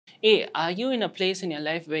Hey, are you in a place in your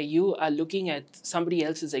life where you are looking at somebody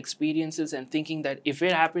else's experiences and thinking that if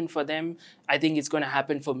it happened for them, I think it's going to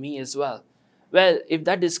happen for me as well? Well, if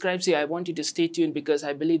that describes you, I want you to stay tuned because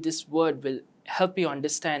I believe this word will help you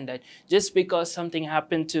understand that just because something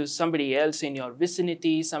happened to somebody else in your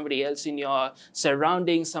vicinity, somebody else in your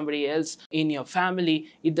surroundings, somebody else in your family,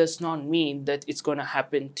 it does not mean that it's going to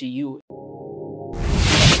happen to you.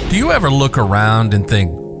 Do you ever look around and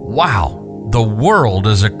think, wow, the world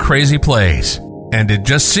is a crazy place, and it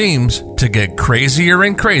just seems to get crazier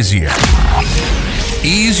and crazier?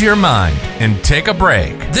 Ease your mind and take a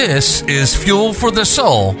break. This is Fuel for the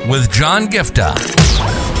Soul with John Giftah.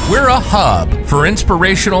 We're a hub for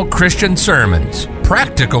inspirational Christian sermons,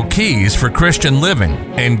 practical keys for Christian living,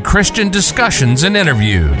 and Christian discussions and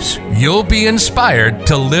interviews. You'll be inspired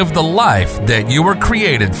to live the life that you were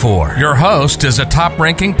created for. Your host is a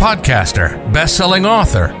top-ranking podcaster, best-selling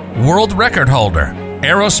author, world record holder,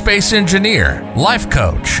 aerospace engineer, life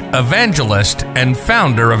coach, evangelist, and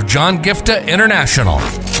founder of John Giftah International.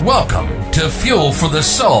 Welcome to Fuel for the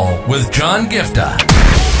Soul with John Giftah.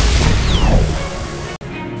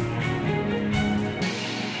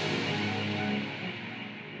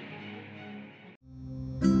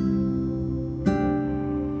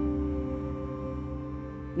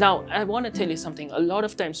 Now, I want to tell you something. A lot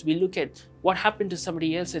of times we look at what happened to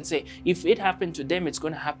somebody else and say, if it happened to them, it's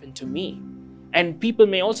going to happen to me. And people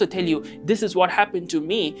may also tell you, this is what happened to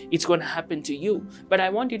me, it's going to happen to you. But I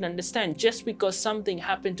want you to understand, just because something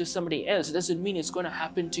happened to somebody else doesn't mean it's going to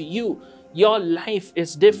happen to you. Your life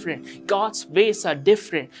is different. God's ways are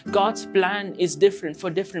different. God's plan is different for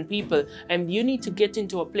different people. And you need to get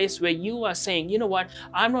into a place where you are saying, you know what,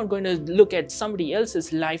 I'm not going to look at somebody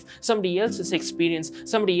else's life, somebody else's experience,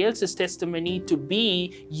 somebody else's testimony to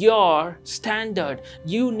be your standard.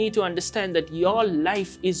 You need to understand that your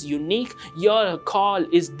life is unique, your call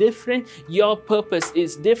is different, your purpose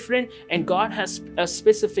is different, and God has a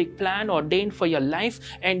specific plan ordained for your life.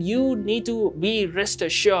 And you need to be rest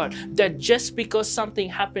assured that just because something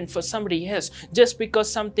happened for somebody else, just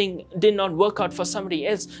because something did not work out for somebody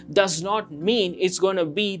else, does not mean it's going to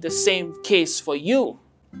be the same case for you.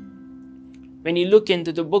 When you look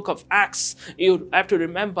into the book of Acts, you have to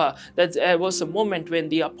remember that there was a moment when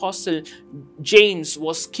the apostle James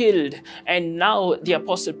was killed, and now the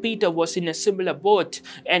apostle Peter was in a similar boat,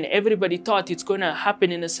 and everybody thought it's going to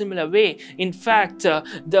happen in a similar way. In fact,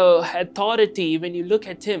 the authority, when you look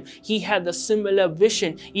at him, he had a similar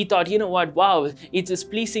vision. He thought, you know what, wow, it is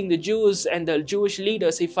pleasing the Jews and the Jewish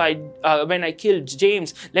leaders if when I killed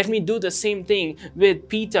James, let me do the same thing with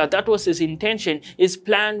Peter. That was his intention. His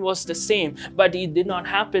plan was the same. But it did not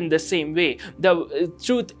happen the same way. The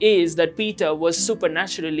truth is that Peter was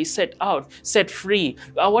supernaturally set free.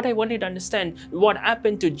 What I want you to understand, what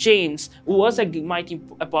happened to James, who was a mighty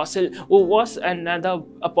apostle, who was another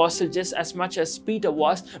apostle just as much as Peter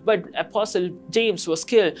was, but Apostle James was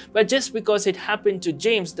killed. But just because it happened to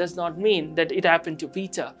James does not mean that it happened to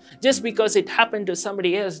Peter. Just because it happened to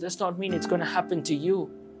somebody else does not mean it's going to happen to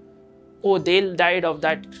you. Oh, they died of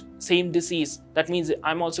that same disease. That means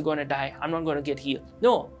I'm also going to die. I'm not going to get healed.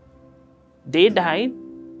 No. They died.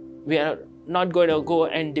 We are not going to go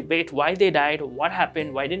and debate why they died, what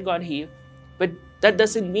happened, why didn't God heal. But that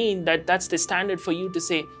doesn't mean that that's the standard for you to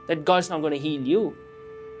say that God's not going to heal you.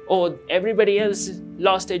 Or everybody else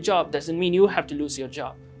lost their job. Doesn't mean you have to lose your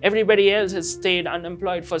job. Everybody else has stayed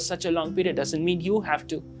unemployed for such a long period. Doesn't mean you have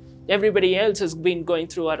to. Everybody else has been going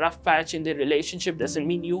through a rough patch in their relationship. Doesn't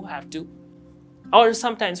mean you have to. Or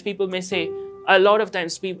sometimes people may say, a lot of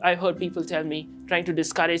times I've heard people tell me, trying to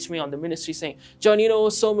discourage me on the ministry, saying, John, you know,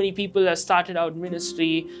 so many people have started out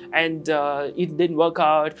ministry and it didn't work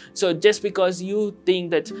out. So just because you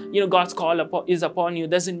think that, you know, God's call is upon you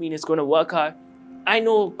doesn't mean it's going to work out. I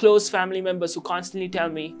know close family members who constantly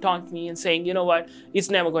taunt me and saying, you know what,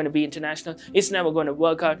 it's never going to be international. It's never going to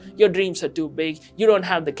work out. Your dreams are too big. You don't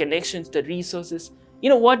have the connections, the resources. You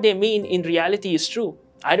know, what they mean in reality is true.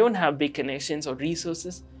 I don't have big connections or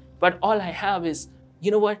resources, but all I have is,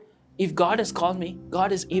 you know what, if God has called me,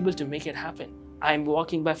 God is able to make it happen. I'm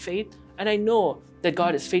walking by faith, and I know that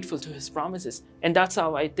God is faithful to His promises. And that's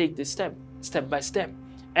how I take this step by step.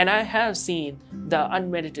 And I have seen the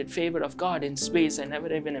unmerited favor of God in ways I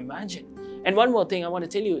never even imagined. And one more thing I want to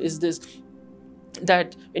tell you is this,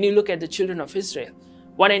 that when you look at the children of Israel,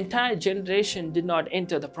 one entire generation did not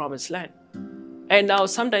enter the promised land. And now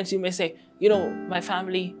sometimes you may say, you know, my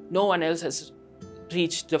family, no one else has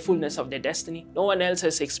reached the fullness of their destiny. No one else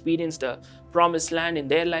has experienced the promised land in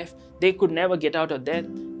their life. They could never get out of debt.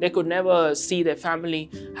 They could never see their family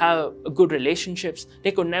have good relationships.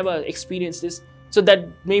 They could never experience this. So that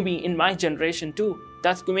maybe in my generation too,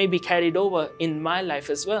 that may be carried over in my life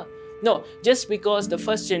as well. No, just because the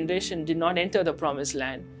first generation did not enter the promised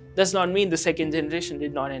land does not mean the second generation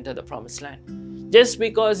did not enter the promised land. Just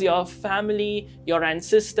because your family, your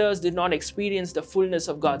ancestors did not experience the fullness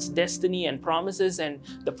of God's destiny and promises and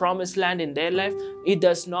the promised land in their life, it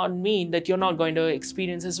does not mean that you're not going to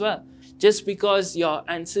experience as well. Just because your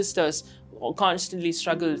ancestors constantly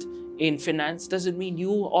struggled in finance doesn't mean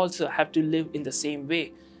you also have to live in the same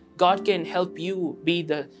way. God can help you be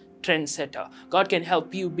the trendsetter. God can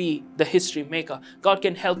help you be the history maker. God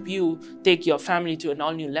can help you take your family to an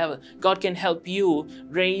all new level. God can help you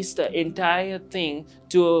raise the entire thing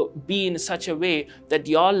to be in such a way that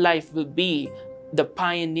your life will be the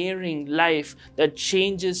pioneering life that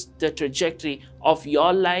changes the trajectory of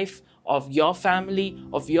your life, of your family,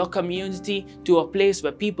 of your community, to a place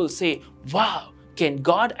where people say, wow, can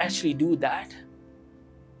God actually do that?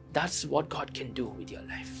 That's what God can do with your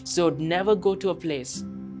life. So never go to a place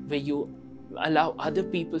where you allow other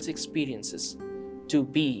people's experiences to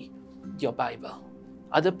be your Bible,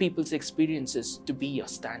 other people's experiences to be your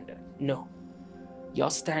standard. No,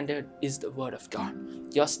 your standard is the Word of God.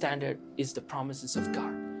 Your standard is the promises of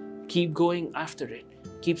God. Keep going after it.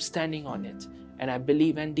 Keep standing on it. And I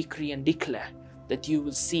believe and decree and declare that you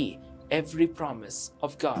will see every promise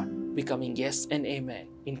of God becoming yes and amen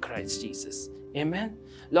in Christ Jesus. Amen.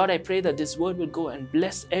 Lord, I pray that this word will go and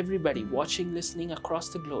bless everybody watching, listening across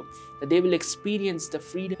the globe, that they will experience the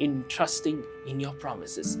freedom in trusting in your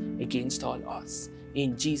promises against all odds.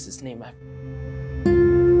 In Jesus' name I pray.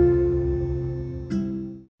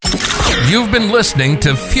 You've been listening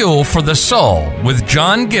to Fuel for the Soul with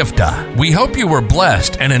John Giftah. We hope you were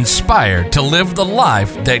blessed and inspired to live the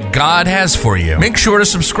life that God has for you. Make sure to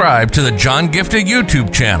subscribe to the John Giftah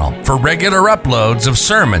YouTube channel for regular uploads of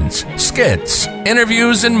sermons, skits,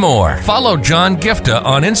 interviews, and more. Follow John Giftah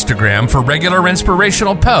on Instagram for regular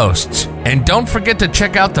inspirational posts. And don't forget to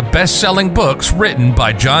check out the best-selling books written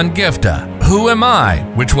by John Giftah, Who Am I?,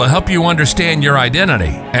 which will help you understand your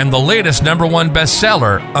identity, and the latest #1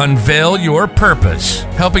 bestseller, Unveil Your Purpose,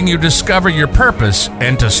 helping you discover your purpose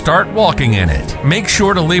and to start walking in it. Make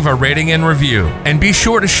sure to leave a rating and review, and be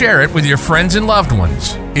sure to share it with your friends and loved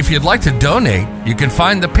ones. If you'd like to donate, you can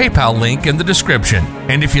find the PayPal link in the description.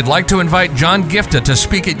 And if you'd like to invite John Giftah to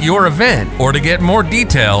speak at your event or to get more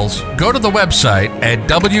details, go to the website at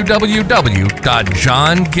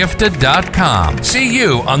www.johngiftah.com. See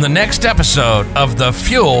you on the next episode of The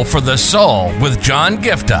Fuel for the Soul with John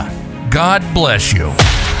Giftah. God bless you.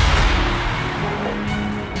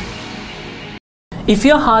 If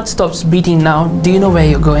your heart stops beating now, do you know where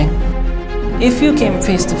you're going? If you came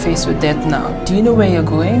face to face with death now, do you know where you're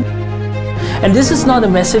going? And this is not a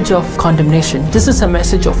message of condemnation. This is a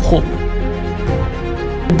message of hope.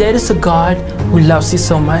 There is a God who loves you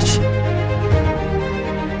so much.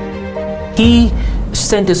 He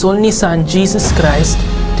sent His only Son, Jesus Christ,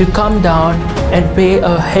 to come down and pay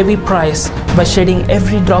a heavy price by shedding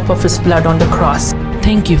every drop of His blood on the cross.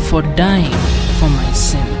 Thank you for dying for my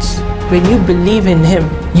sins. When you believe in Him,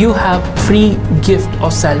 you have free gift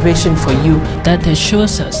of salvation for you that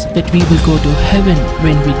assures us that we will go to heaven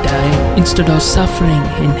when we die instead of suffering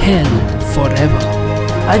in hell forever.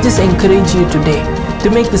 I just encourage you today to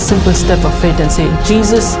make the simple step of faith and say,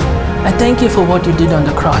 Jesus, I thank you for what you did on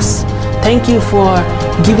the cross. Thank you for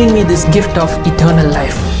giving me this gift of eternal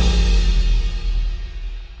life.